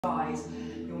thighs.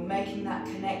 You're making that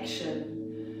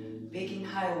connection. Big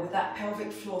inhale with that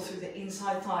pelvic floor through the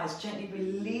inside thighs. Gently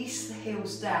release the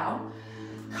heels down.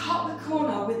 Cut the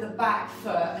corner with the back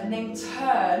foot and then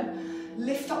turn,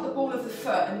 lift up the ball of the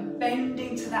foot and bend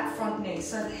into that front knee.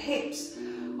 So the hips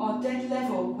are dead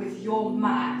level with your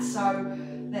mat. So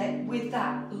that with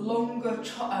that longer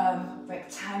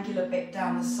rectangular bit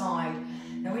down the side.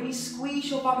 Now when you squeeze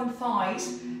your bum and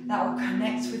thighs, that will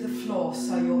connect with the floor.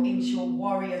 So you're into your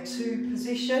warrior two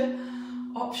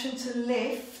position. Option to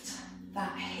lift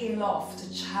that heel off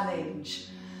to challenge.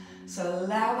 So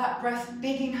allow that breath,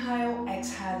 big inhale,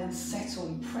 exhale and settle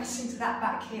and press into that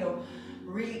back heel.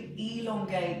 Really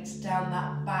elongate down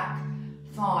that back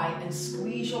thigh and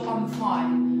squeeze your bum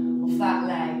thigh off that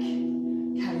leg.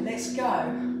 Okay, let's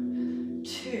go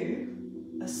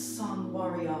to a sun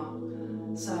warrior.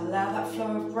 So allow that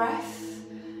flow of breath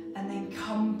and then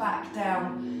come back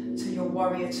down to your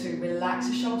warrior two. Relax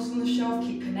the shoulders on the shelf,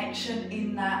 keep connection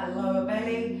in that lower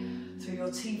belly through your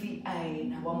TVA.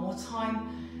 Now one more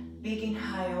time, big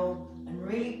inhale and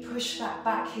really push that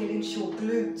back heel into your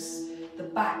glutes, the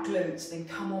back glutes, then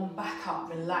come on back up,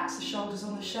 relax the shoulders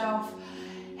on the shelf,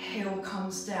 heel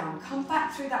comes down. Come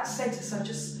back through that center, so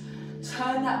just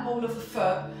turn that ball of the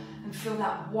foot and feel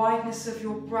that wideness of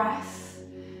your breath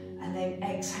and then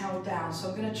exhale down. So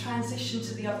I'm going to transition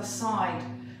to the other side.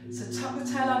 So tuck the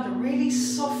tail under, really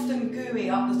soft and gooey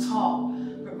up the top,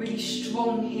 but really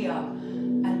strong here,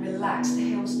 and relax the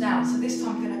heels down. So this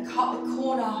time I'm going to cut the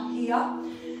corner here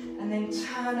and then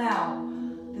turn out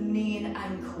the knee and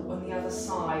ankle on the other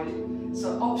side.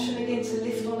 So option again to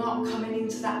lift on up, coming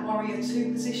into that warrior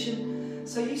two position.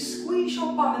 So you squeeze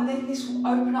your bum and then this will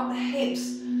open up the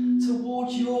hips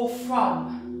towards your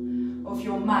front of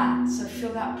your mat. So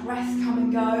feel that breath come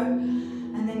and go,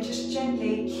 and then just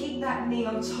gently keep that knee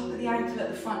on top of the ankle at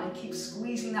the front and keep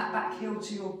squeezing that back heel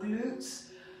to your glutes,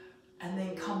 and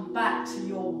then come back to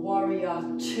your warrior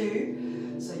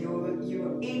two. So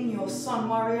you're in your sun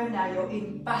warrior, now you're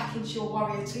in back into your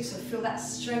warrior two. So feel that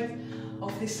strength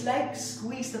of this leg,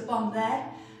 squeeze the bum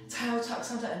there, tail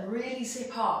tucks under and really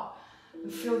zip up.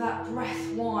 And feel that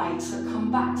breath wide, so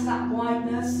come back to that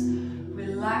wideness,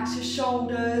 relax your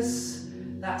shoulders,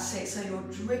 that's it. So you're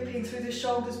dripping through the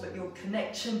shoulders, but your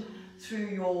connection through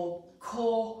your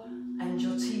core and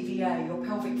your TVA, your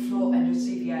pelvic floor and your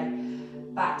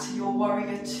TVA. Back to your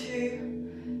warrior two,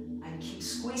 and keep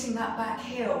squeezing that back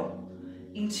heel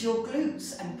into your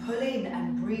glutes and pull in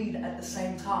and breathe at the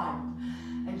same time.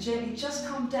 And gently just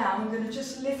come down. I'm going to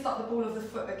just lift up the ball of the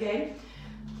foot again,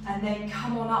 and then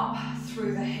come on up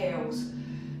through the heels.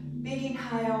 Big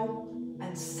inhale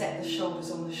and set the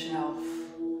shoulders on the shelf.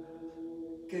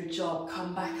 Good job.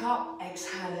 Come back up,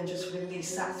 exhale and just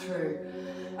release that through.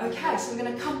 Okay, so I'm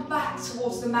going to come back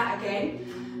towards the mat again,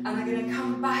 and I'm going to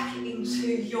come back into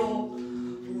your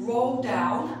roll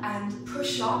down and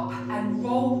push up and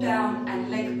roll down and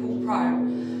leg pull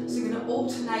pro. So you're going to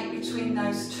alternate between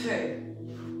those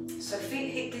two. So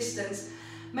feet hip distance.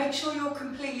 Make sure you're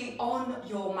completely on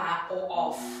your mat or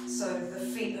off, so the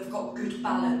feet have got good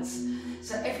balance.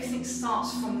 So everything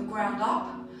starts from the ground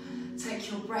up.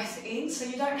 Take your breath in, so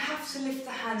you don't have to lift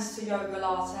the hands to yoga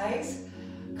lattes.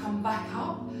 Come back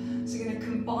up. So you're going to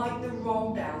combine the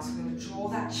roll down. So I'm going to draw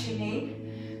that chin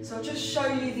in. So I'll just show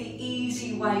you the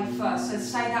easy way first. So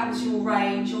say that was your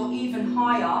range, or even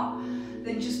higher.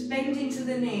 Then just bend into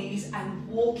the knees and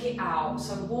walk it out.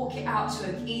 So walk it out to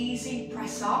an easy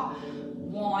press up.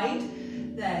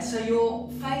 Wide there, so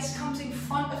your face comes in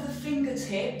front of the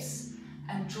fingertips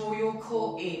and draw your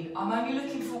core in. I'm only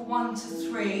looking for 1 to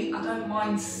 3, I don't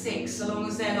mind 6, so long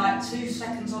as they're like 2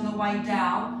 seconds on the way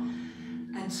down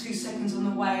and 2 seconds on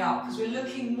the way up, because we're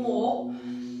looking more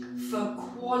for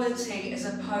quality as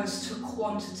opposed to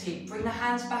quantity. Bring the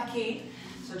hands back in,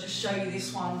 so I'll just show you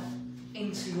this one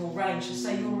into your range. So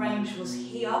say your range was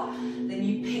here, then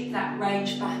you pick that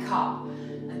range back up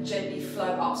and gently flow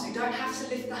up. So you don't have to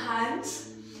lift the hands.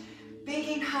 Big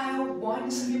inhale,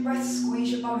 wideness of your breath,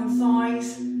 squeeze your bum and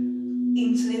thighs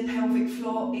into the pelvic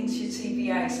floor, into your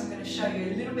TVA. So I'm going to show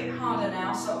you a little bit harder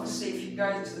now. So obviously if you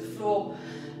go to the floor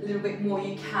a little bit more,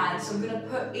 you can. So I'm going to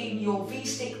put in your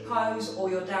V-stick pose or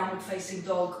your downward facing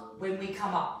dog when we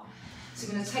come up. So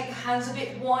I'm going to take the hands a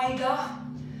bit wider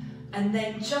and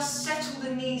then just settle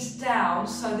the knees down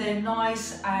so they're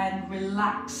nice and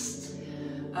relaxed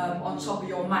on top of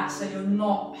your mat, so you're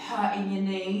not hurting your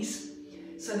knees.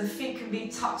 So the feet can be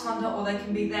tucked under or they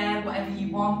can be there, whatever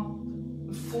you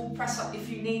want. Full press up if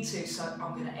you need to. So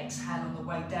I'm going to exhale on the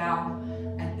way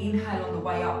down and inhale on the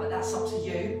way up, but that's up to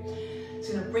you. So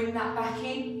I'm going to bring that back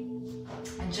in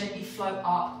and gently float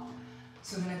up.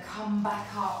 So I'm going to come back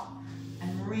up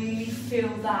and really feel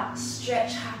that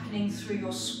stretch happening through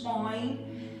your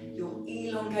spine. You're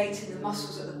elongating the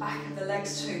muscles at the back of the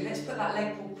legs too. Let's put that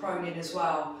leg pull prone in as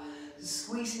well.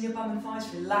 Squeezing your bum and thighs,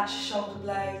 relax your shoulder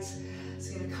blades.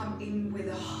 So you're going to come in with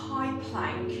a high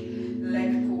plank,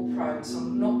 leg pull prone. So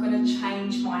I'm not going to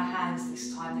change my hands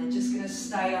this time. They're just going to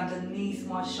stay underneath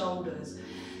my shoulders.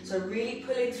 So really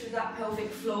pulling through that pelvic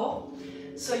floor.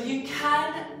 So you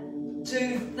can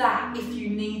do that if you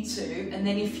need to. And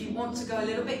then if you want to go a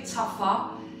little bit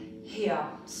tougher, here.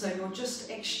 So you're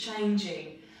just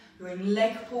exchanging. You're in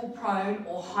leg pull prone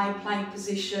or high plank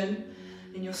position.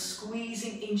 And you're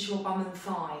squeezing into your bum and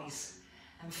thighs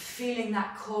and feeling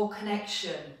that core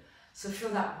connection. So feel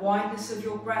that wideness of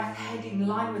your breath, head in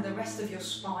line with the rest of your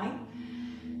spine,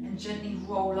 and gently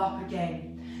roll up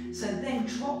again. So then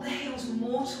drop the heels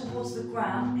more towards the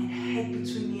ground and head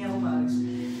between the elbows.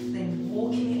 Then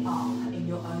walking it up in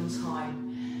your own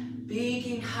time. Big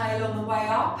inhale on the way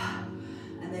up,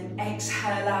 and then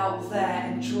exhale out there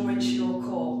and draw into your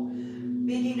core.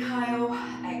 Big inhale,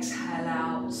 exhale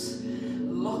out.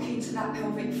 Lock into that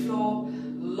pelvic floor,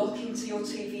 lock into your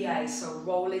TVA, so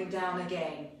rolling down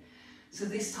again. So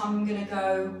this time I'm going to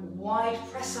go wide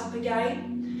press up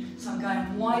again. So I'm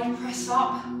going wide press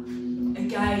up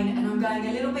again, and I'm going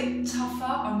a little bit tougher.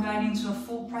 I'm going into a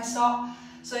full press up.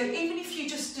 So even if you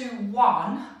just do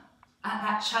one at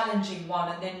that challenging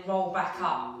one and then roll back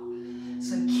up.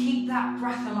 So keep that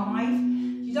breath alive.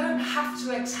 You don't have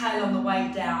to exhale on the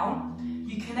way down.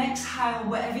 You can exhale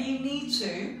wherever you need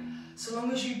to, so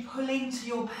long as you pull into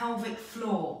your pelvic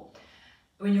floor.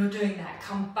 When you're doing that,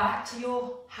 come back to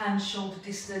your hands shoulder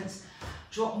distance.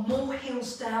 Drop more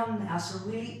heels down now, so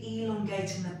really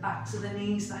elongating the backs of the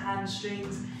knees, the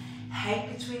hamstrings,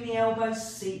 head between the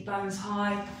elbows, seat bones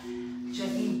high.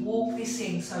 Gently walk this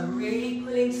in, so really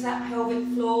pull into that pelvic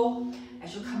floor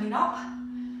as you're coming up,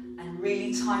 and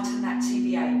really tighten that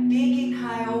TVA. Big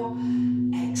inhale,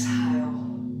 exhale.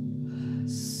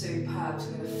 Superb. So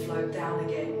I'm going to float down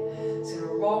again. So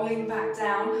we're rolling back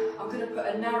down. I'm going to put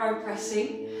a narrow press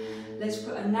in. Let's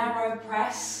put a narrow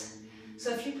press.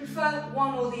 So if you prefer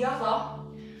one or the other,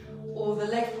 or the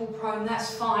leg pull prone,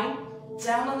 that's fine.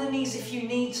 Down on the knees if you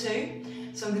need to.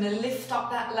 So I'm going to lift up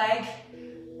that leg.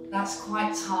 That's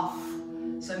quite tough.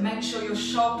 So make sure your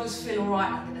shoulders feel all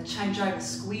right. I'm going to change over.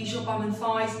 Squeeze your bum and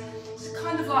thighs. It's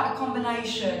kind of like a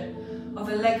combination of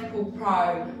a leg pull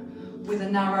prone with a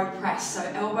narrow press. So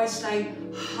elbows stay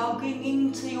hugging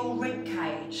into your rib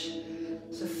cage.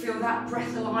 So feel that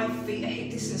breath alive, feet at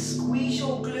hip distance. Squeeze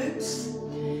your glutes.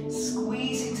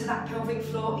 Squeeze into that pelvic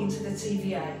floor, into the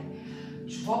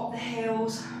TVA. Drop the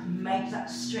heels, make that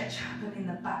stretch happen in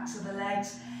the backs of the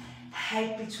legs.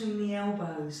 Head between the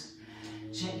elbows.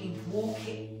 Gently walk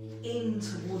it in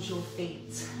towards your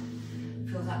feet.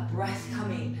 Feel that breath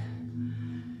come in.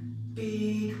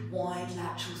 Big, wide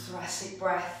lateral thoracic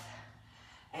breath.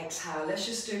 Exhale. Let's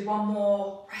just do one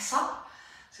more press up.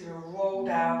 So you're going to roll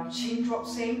down, chin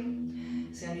drops in.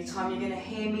 It's the only time you're going to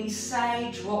hear me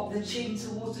say drop the chin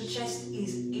towards the chest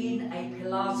is in a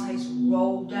Pilates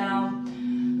roll down.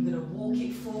 I'm going to walk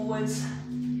it forwards,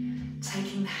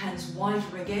 taking the hands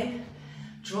wider again.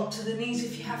 Drop to the knees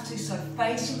if you have to, so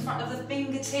face in front of the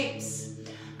fingertips.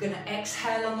 I'm going to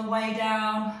exhale on the way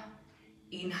down,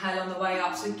 inhale on the way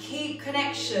up. So keep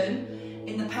connection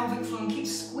in the pelvic floor and keep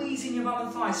squeezing your bum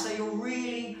and thighs so you're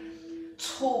really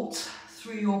taut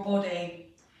through your body.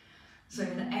 So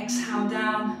you're going to exhale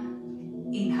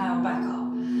down, inhale back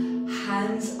up.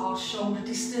 Hands are shoulder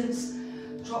distance.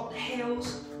 Drop the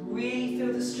heels, really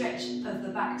feel the stretch of the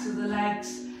backs of the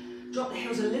legs. Drop the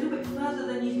heels a little bit further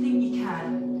than you think you can.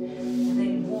 And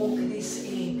then walk this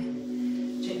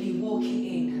in. Gently walk it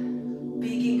in.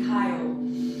 Big inhale.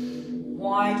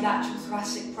 Wide lateral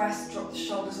thoracic press, drop the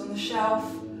shoulders on the shelf,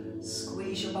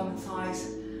 squeeze your bum and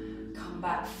thighs, come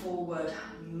back forward.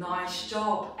 Nice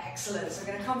job, excellent. So I'm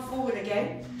going to come forward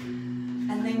again,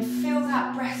 and then feel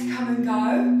that breath come and go.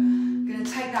 I'm going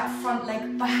to take that front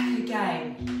leg back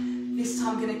again. This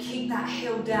time I'm going to keep that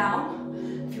heel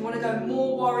down. If you want to go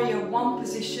more warrior one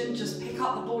position, just pick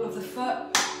up the ball of the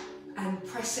foot and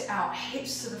press it out,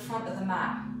 hips to the front of the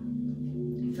mat.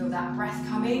 Feel that breath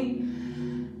come in.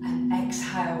 And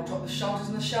exhale, drop the shoulders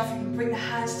on the shelf. You can bring the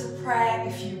hands to prayer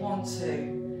if you want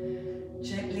to.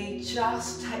 Gently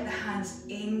just take the hands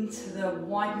into the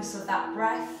wideness of that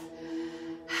breath.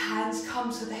 Hands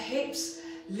come to the hips,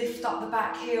 lift up the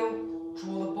back heel,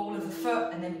 draw the ball of the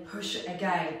foot, and then push it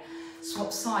again.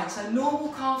 Swap sides. So normal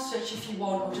calf stretch if you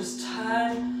want, or just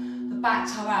turn the back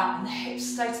toe out and the hips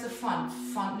stay to the front.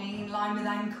 Front knee in line with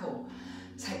ankle.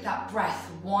 Take that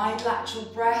breath, wide lateral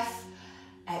breath.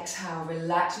 Exhale,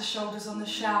 relax the shoulders on the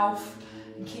shelf.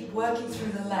 And keep working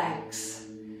through the legs.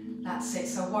 That's it.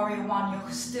 So warrior one,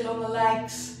 you're still on the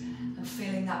legs and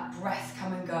feeling that breath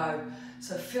come and go.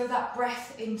 So feel that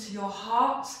breath into your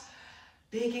heart.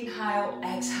 Big inhale,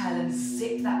 exhale, and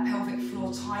zip that pelvic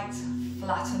floor tight.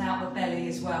 Flatten out the belly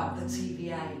as well, the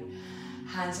TVA.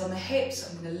 Hands on the hips.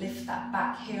 I'm going to lift that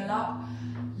back heel up,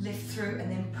 lift through,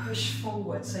 and then push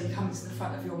forward. So you come to the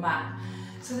front of your mat.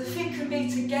 So the feet can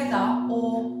be together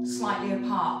or slightly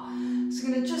apart. So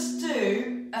we're going to just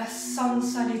do a sun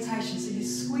salutation. So you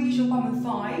squeeze your bum and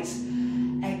thighs,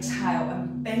 exhale,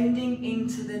 and bending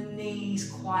into the knees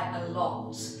quite a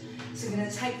lot. So we're going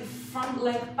to take the front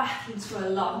leg back into a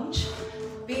lunge.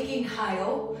 Big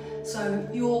inhale. So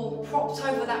you're propped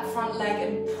over that front leg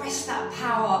and press that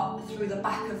power through the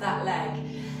back of that leg.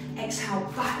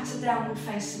 Exhale, back to downward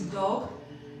facing dog.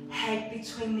 Head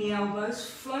between the elbows,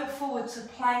 float forward to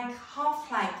plank, half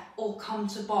plank, or come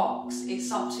to box.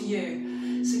 It's up to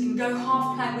you. So you can go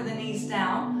half plank with the knees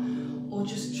down, or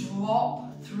just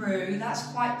drop through. That's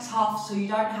quite tough, so you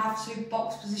don't have to.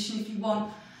 Box position if you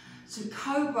want. So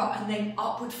cobra and then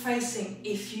upward facing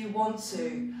if you want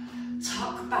to.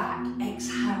 Tuck back,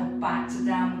 exhale back to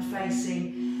downward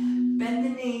facing. Bend the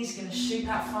knees, you're going to shoot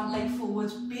that front leg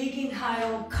forwards. Big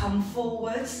inhale, come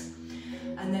forwards.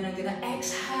 And then I'm going to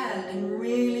exhale and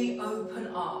really open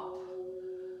up.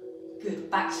 Good,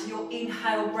 back to your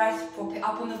inhale breath. Prop it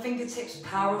up on the fingertips,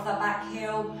 power of that back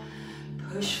heel.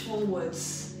 Push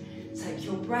forwards. Take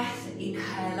your breath,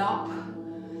 inhale up.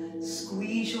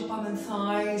 Squeeze your bum and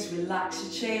thighs, relax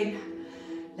your chin.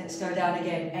 Let's go down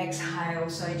again, exhale.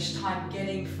 So each time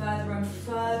getting further and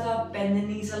further. Bend the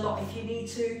knees a lot if you need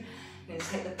to. You're going to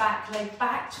take the back leg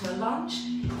back to a lunge.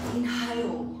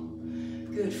 Inhale.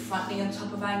 Good, front knee on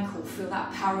top of ankle. Feel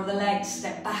that power of the legs.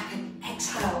 Step back and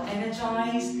exhale.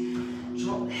 Energize.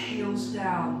 Drop the heels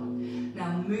down.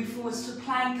 Now move forwards to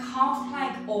plank, half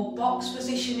plank, or box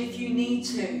position if you need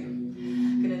to.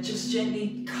 I'm going to just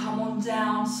gently come on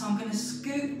down. So I'm going to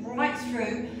scoot right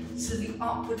through to the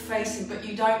upward facing, but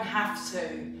you don't have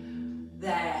to.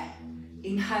 There.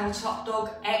 Inhale to up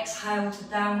dog. Exhale to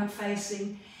downward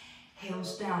facing.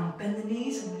 Heels down. Bend the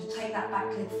knees. I'm going to take that back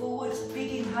leg forwards.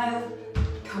 Big inhale.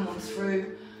 Come on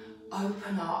through,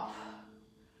 open up.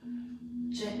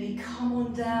 Gently come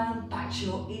on down, back to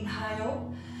your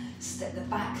inhale. Step the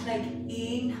back leg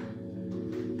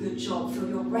in. Good job, feel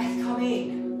your breath come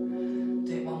in.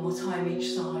 Do it one more time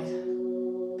each side.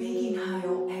 Big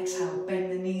inhale, exhale,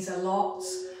 bend the knees a lot.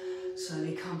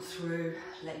 Slowly come through,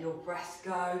 let your breath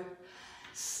go.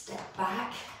 Step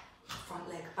back, front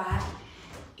leg back.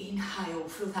 Inhale,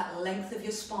 feel that length of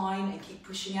your spine and keep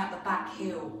pushing out the back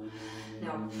heel.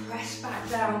 Now press back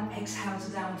down, exhale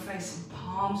to downward facing,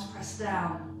 palms press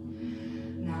down.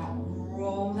 Now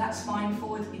roll that spine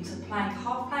forward into plank,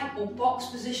 half plank or box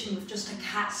position with just a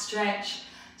cat stretch.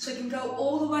 So you can go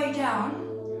all the way down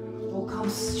or come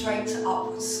straight to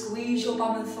upwards. Squeeze your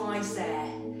bum and thighs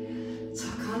there.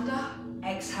 Tuck under,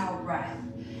 exhale breath.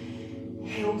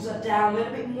 Heels are down a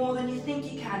little bit more than you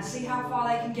think you can. See how far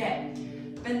they can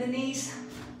get. Bend the knees,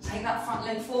 take that front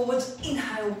leg forwards,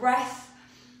 inhale breath,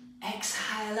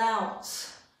 exhale out.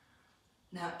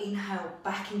 Now inhale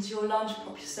back into your lunge,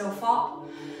 prop yourself up.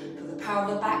 Feel the power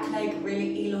of the back leg,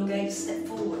 really elongate, step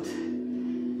forward.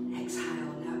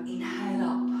 Exhale, now inhale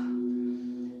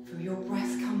up. Feel your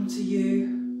breath come to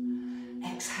you.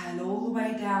 Exhale all the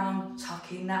way down,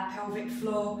 tuck in that pelvic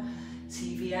floor.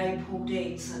 TVA pulled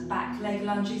in, so back leg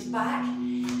lunges back.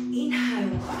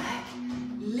 Inhale back.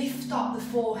 Lift up the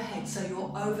forehead so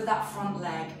you're over that front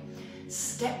leg.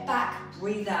 Step back,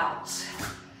 breathe out.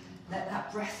 Let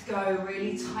that breath go,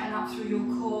 really tighten up through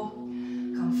your core.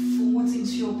 Come forwards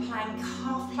into your plank,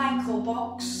 half plank or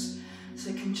box.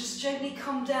 So you can just gently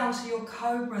come down to your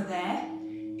cobra there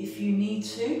if you need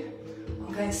to.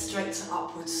 I'm going straight to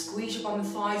upwards. Squeeze your bum and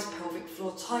thighs, pelvic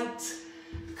floor tight.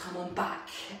 Come on back,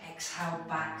 exhale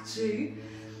back to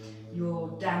your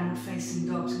downward facing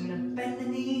dog. So I'm going to bend the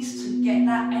knees to get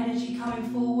that energy coming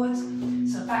forward.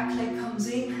 So back leg comes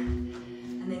in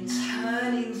and then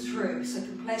turning through. So you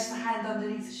can place the hand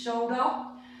underneath the shoulder.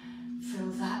 Feel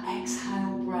that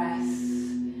exhale breath.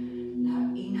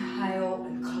 Now inhale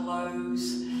and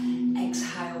close.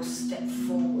 Exhale, step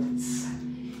forwards.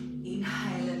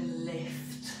 Inhale and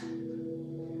lift.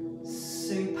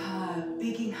 Superb.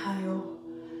 Big inhale.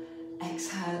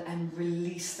 Exhale and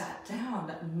release that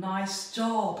down. Nice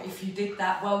job. If you did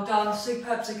that, well done.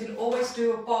 Superb. So you can always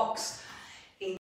do a box